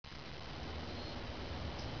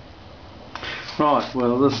Right,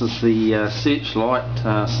 well this is the Searchlight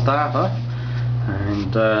starter,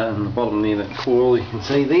 and in the bottom there, that coil you can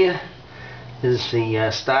see there is the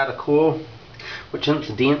starter coil, which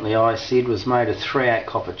incidentally I said was made of 3/8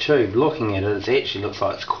 copper tube. Looking at it, it actually looks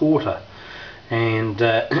like it's quarter, and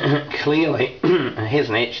clearly it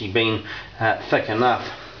hasn't actually been thick enough.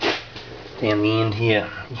 Down the end here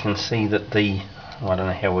you can see that I don't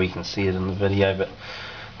know how we can see it in the video, but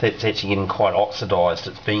that's actually getting quite oxidised.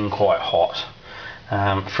 It's been quite hot.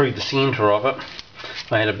 Through the centre of it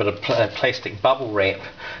I had a bit of plastic bubble wrap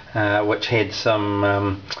which had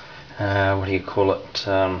some what do you call it,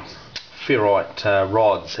 ferrite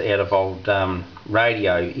rods out of old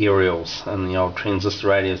radio aerials, and the old transistor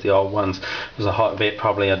radios, the old ones. There's about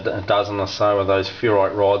probably a dozen or so of those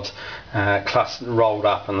ferrite rods rolled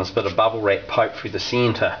up in this bit of bubble wrap poked through the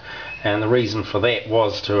centre, and the reason for that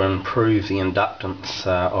was to improve the inductance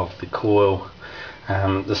of the coil.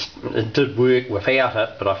 It did work without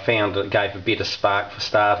it, but I found it gave a better spark for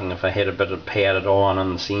starting if I had a bit of powdered iron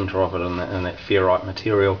in the centre of it, in that ferrite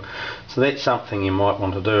material. So that's something you might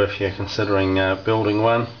want to do if you're considering building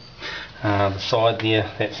one. The side there,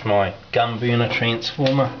 that's my gun burner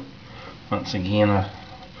transformer. Once again, I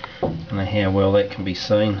don't know how well that can be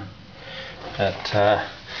seen, but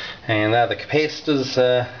and the capacitors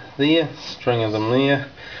there, string of them there,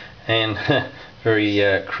 and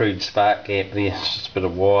very crude spark gap there. It's just a bit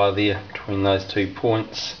of wire there between those 2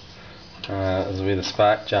 points, is where the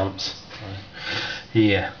spark jumps.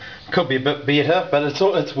 Yeah, could be a bit better, but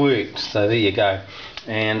it's worked, so there you go.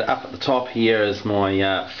 And up at the top here is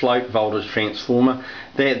my float voltage transformer.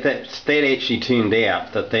 That actually turned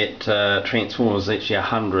out that transformer was actually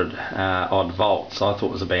 100 odd volts. I thought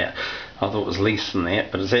it was less than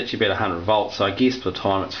that, but it's actually about 100 volts. So I guess by the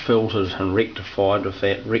time it's filtered and rectified with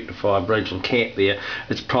that rectifier bridge and cap there,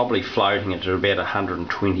 it's probably floating it to about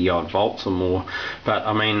 120 odd volts or more. But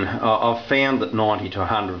I mean, I've found that 90 to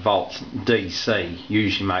 100 volts DC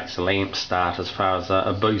usually makes a lamp start as far as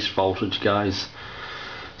a boost voltage goes.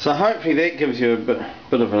 So hopefully that gives you a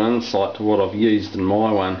bit of an insight to what I've used in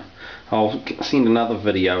my one. I'll send another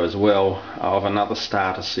video as well of another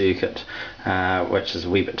starter circuit which is a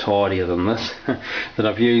wee bit tidier than this that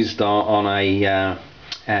I've used on a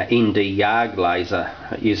ND Yard laser.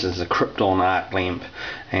 It uses a krypton arc lamp,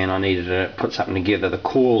 and I needed to put something together. The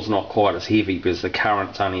coil's not quite as heavy because the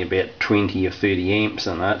current's only about 20 or 30 amps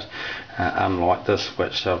in it, unlike this,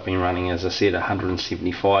 which I've been running, as I said,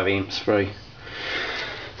 175 amps through.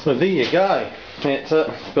 So there you go, that's it.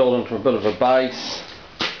 It's built into a bit of a base.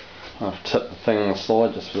 I've tipped the thing on the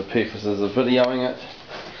side just for the purposes of videoing it.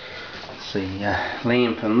 It's the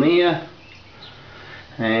lamp in there,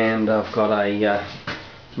 and I've got a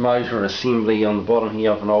motor assembly on the bottom here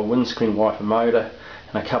of an old windscreen wiper motor,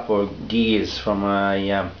 and a couple of gears from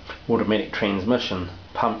a automatic transmission,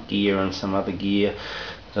 pump gear and some other gear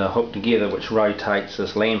that are hooked together, which rotates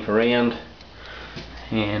this lamp around.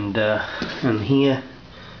 And in here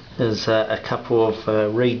is a couple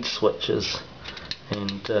of reed switches,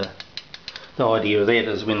 and the idea of that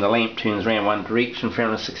is when the lamp turns around one direction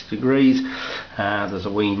 360 degrees, there's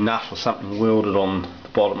a wee nut or something welded on the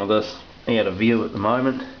bottom of this, out of view at the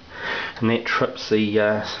moment, and that trips the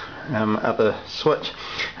other switch,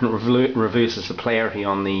 and it reverses the polarity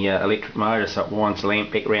on the electric motor, so it winds the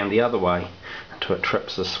lamp back around the other way until it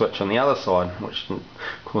trips the switch on the other side, which of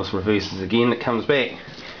course reverses again, it comes back.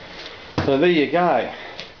 So there you go.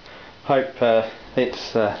 Hope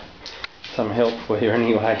that's some help for you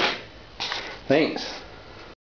anyway. Thanks.